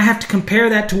 and I have to compare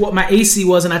that to what my AC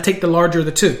was, and I take the larger of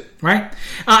the two, right?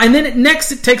 And then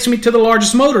next it takes me to the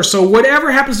largest motor. So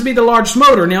whatever happens to be the largest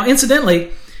motor. Now, incidentally,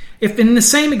 if in the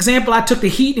same example I took the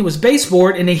heat and it was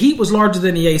baseboard and the heat was larger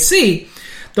than the AC,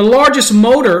 the largest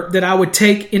motor that I would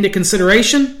take into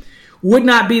consideration would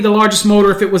not be the largest motor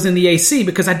if it was in the AC,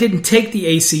 because I didn't take the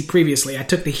AC previously. I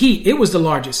took the heat. It was the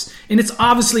largest. And it's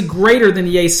obviously greater than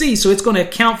the AC, so it's going to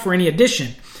account for any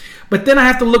addition. But then I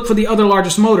have to look for the other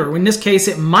largest motor. In this case,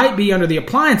 it might be under the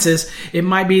appliances. It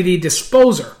might be the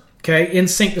disposer, okay?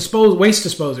 In-sink waste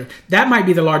disposer. That might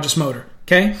be the largest motor,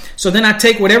 okay? So then I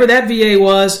take whatever that VA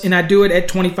was and I do it at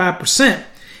 25%.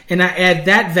 And I add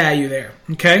that value there,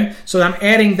 okay? So I'm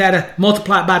adding that,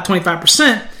 multiply it by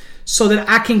 25%. So that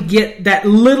I can get that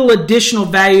little additional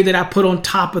value that I put on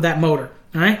top of that motor,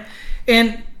 all right?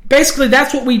 And basically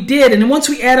that's what we did. And then once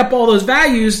we add up all those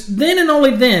values, then and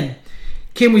only then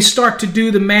can we start to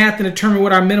do the math and determine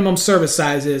what our minimum service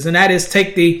size is. And that is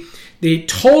take the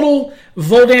total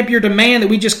volt ampere demand that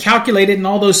we just calculated in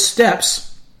all those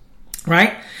steps,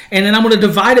 right? And then I'm going to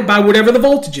divide it by whatever the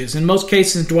voltage is. In most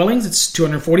cases in dwellings, it's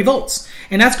 240 volts.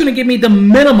 And that's going to give me the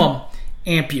minimum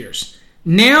amperes.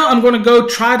 Now I'm going to go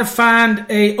try to find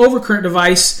a overcurrent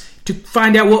device to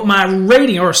find out what my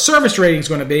rating or service rating is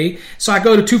going to be. So I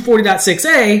go to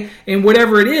 240.6a, and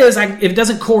whatever it is, if it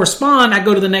doesn't correspond, I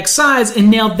go to the next size, and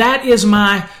now that is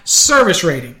my service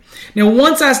rating. Now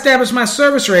once I establish my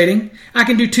service rating, I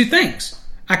can do two things.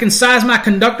 I can size my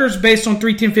conductors based on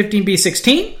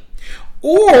 31015B16,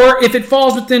 or if it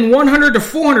falls within 100 to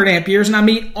 400 amperes and I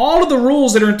meet all of the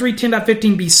rules that are in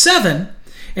 310.15B7,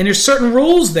 and there's certain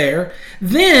rules there,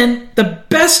 then the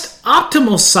best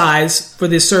optimal size for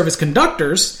the service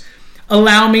conductors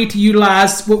allow me to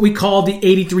utilize what we call the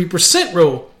 83%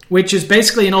 rule, which is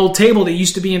basically an old table that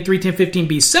used to be in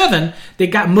 310.15b7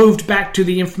 that got moved back to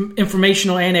the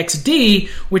informational Annex D,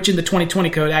 which in the 2020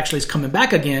 code actually is coming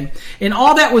back again. And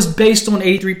all that was based on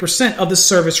 83% of the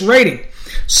service rating.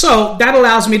 So that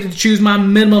allows me to choose my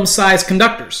minimum size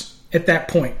conductors at that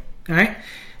point. All right.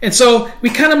 And so we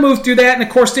kind of move through that. And of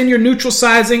course, then your neutral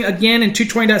sizing again in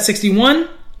 220.61.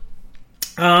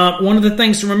 One of the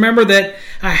things to remember that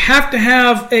I have to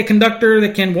have a conductor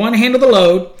that can, one, handle the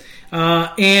load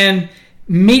and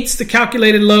meets the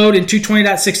calculated load in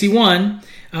 220.61.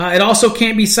 It also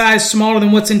can't be sized smaller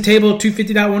than what's in table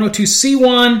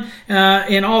 250.102C1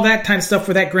 and all that kind of stuff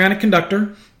for that grounded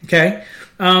conductor. Okay,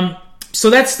 so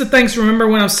that's the things to remember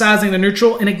when I'm sizing the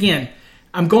neutral. And again,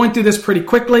 I'm going through this pretty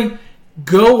quickly.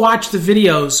 Go watch the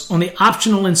videos on the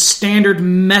optional and standard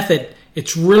method.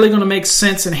 It's really going to make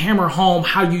sense and hammer home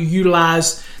how you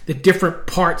utilize the different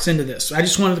parts into this. So I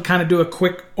just wanted to kind of do a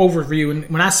quick overview. And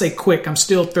when I say quick, I'm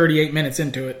still 38 minutes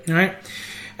into it. All right.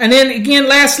 And then again,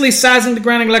 lastly, sizing the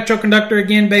grounding electroconductor,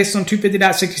 again, based on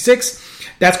 250.66.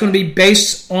 That's going to be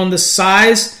based on the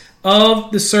size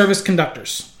of the service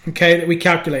conductors, okay, that we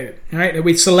calculated, all right, that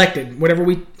we selected.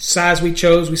 Whatever size we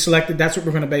chose, we selected, that's what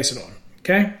we're going to base it on,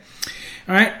 okay?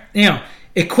 All right, now,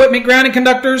 equipment grounding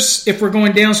conductors, if we're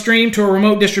going downstream to a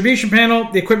remote distribution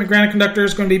panel, the equipment grounding conductor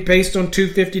is going to be based on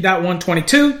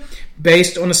 250.122,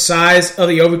 based on the size of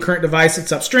the overcurrent device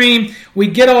that's upstream. We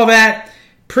get all that,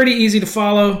 pretty easy to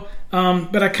follow,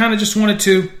 but I kind of just wanted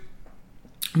to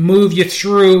move you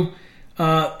through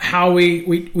how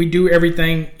we do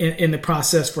everything in the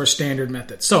process for a standard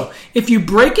method. So if you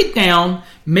break it down,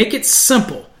 make it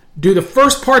simple, do the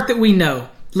first part that we know,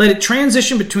 let it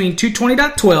transition between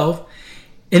 220.12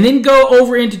 and then go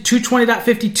over into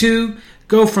 220.52,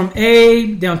 go from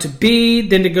A down to B,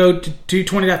 then to go to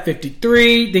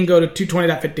 220.53, then go to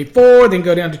 220.54, then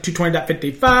go down to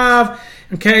 220.55.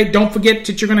 Okay, don't forget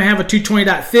that you're going to have a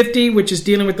 220.50, which is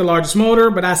dealing with the largest motor,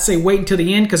 but I say wait until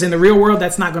the end because in the real world,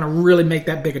 that's not going to really make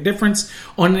that big a difference.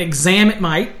 On an exam, it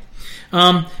might.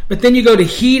 But then you go to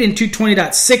heat in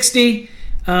 220.60.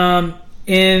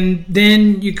 And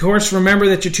then you, of course, remember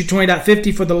that you're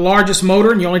 220.50 for the largest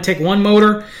motor, and you only take one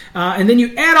motor. And then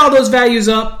you add all those values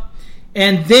up,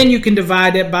 and then you can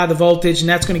divide that by the voltage, and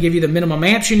that's going to give you the minimum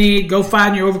amps you need. Go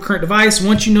find your overcurrent device.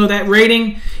 Once you know that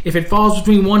rating, if it falls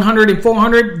between 100 and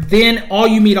 400, then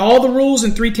you meet all the rules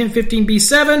in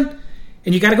 310.15b7,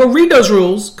 and you got to go read those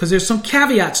rules because there's some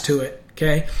caveats to it.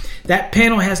 Okay, that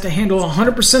panel has to handle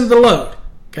 100% of the load.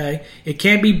 Okay, it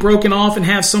can't be broken off and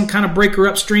have some kind of breaker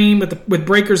upstream with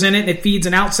breakers in it and it feeds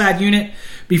an outside unit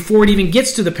before it even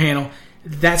gets to the panel.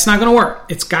 That's not going to work.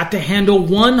 It's got to handle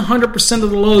 100% of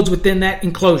the loads within that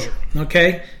enclosure.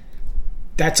 Okay,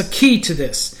 that's a key to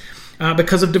this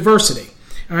because of diversity.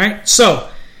 All right, so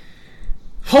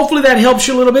hopefully that helps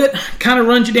you a little bit, kind of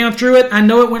runs you down through it. I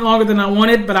know it went longer than I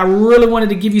wanted, but I really wanted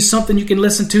to give you something you can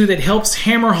listen to that helps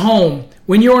hammer home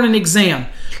when you're on an exam.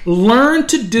 Learn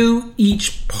to do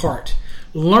each part.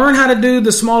 Learn how to do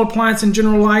the small appliance and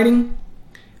general lighting.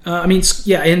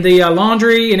 In the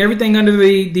laundry and everything under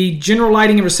the general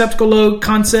lighting and receptacle load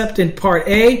concept in part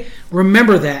A.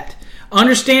 Remember that.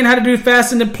 Understand how to do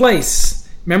fasten in place.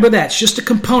 Remember that. It's just a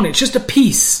component. It's just a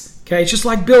piece. Okay, it's just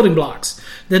like building blocks.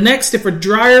 The next, if a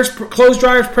closed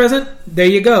dryer is present, there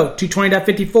you go,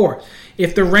 220.54.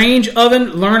 If the range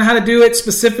oven, learn how to do it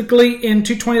specifically in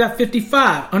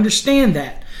 220.55. Understand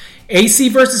that. AC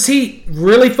versus heat,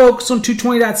 really focus on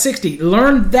 220.60.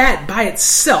 Learn that by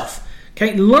itself.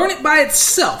 Okay, learn it by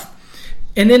itself.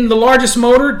 And then the largest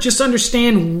motor, just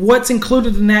understand what's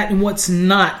included in that and what's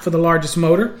not for the largest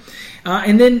motor.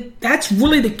 And then that's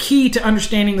really the key to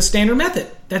understanding the standard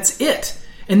method. That's it.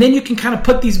 And then you can kind of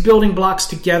put these building blocks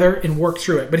together and work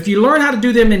through it. But if you learn how to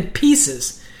do them in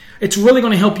pieces, it's really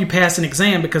going to help you pass an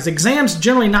exam because exams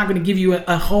generally not going to give you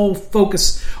a whole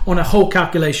focus on a whole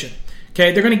calculation.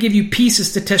 Okay, they're going to give you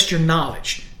pieces to test your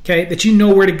knowledge. Okay, that you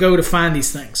know where to go to find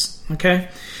these things. Okay,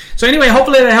 so anyway,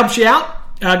 hopefully that helps you out.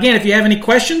 Again, if you have any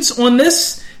questions on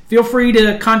this, feel free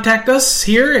to contact us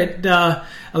here at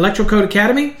Electrocode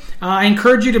Academy. I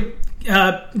encourage you to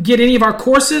get any of our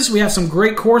courses. We have some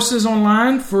great courses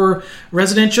online for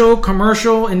residential,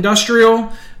 commercial,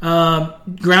 industrial,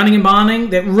 grounding and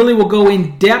bonding that really will go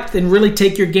in depth and really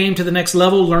take your game to the next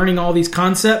level, learning all these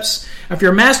concepts. If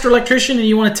you're a master electrician and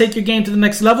you want to take your game to the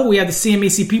next level, we have the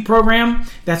CMECP program.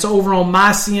 That's over on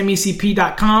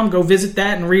mycmecp.com. Go visit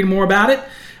that and read more about it.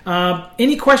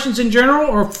 Any questions in general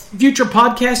or future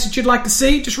podcasts that you'd like to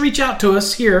see, just reach out to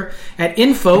us here at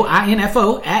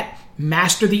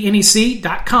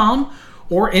info@masterthenec.com,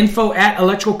 or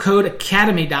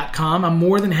info@electricalcodeacademy.com. I'm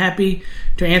more than happy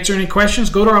to answer any questions.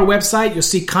 Go to our website. You'll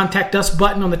see Contact Us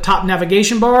button on the top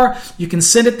navigation bar. You can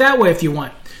send it that way if you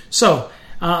want. So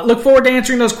look forward to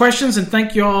answering those questions, and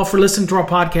thank you all for listening to our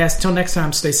podcast. Until next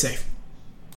time, stay safe.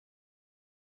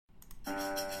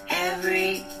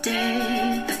 Every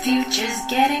day, the future's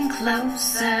getting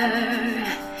closer.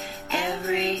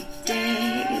 Every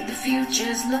day, the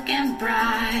future's looking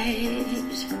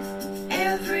bright.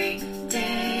 Every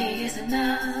day is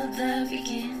another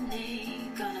beginning.